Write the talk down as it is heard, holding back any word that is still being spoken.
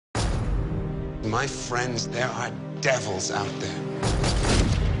My friends, there are devils out there.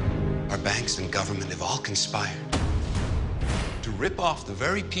 Our banks and government have all conspired to rip off the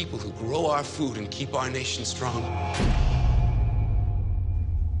very people who grow our food and keep our nation strong.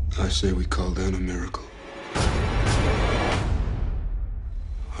 I say we call that a miracle.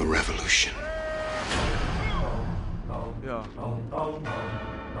 A revolution. Yeah.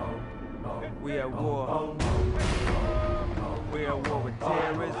 We at war. We at war with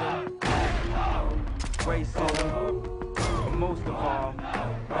terrorism, racism, but most of all,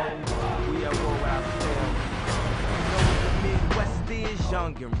 we at war with ourselves. You know what the Midwest is,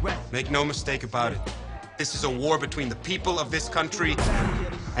 young and restless. Make no mistake about it. This is a war between the people of this country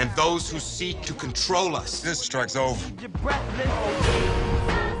and those who seek to control us. This strike's over.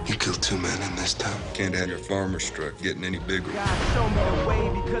 You killed 2 men in this town. Can't have your farmer struck getting any bigger.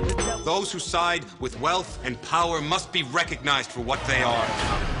 Those who side with wealth and power must be recognized for what they are.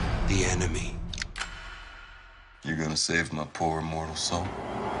 The enemy. You're gonna save my poor immortal soul?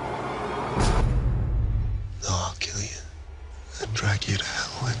 No, I'll kill you and drag you to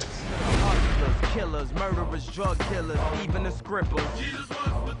hell with me. Hustlers, killers, murderers, drug dealers, even the scribblers.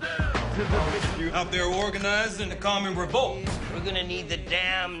 You out there organizing a common revolt? We're gonna need the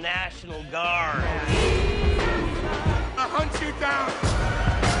damn National Guard.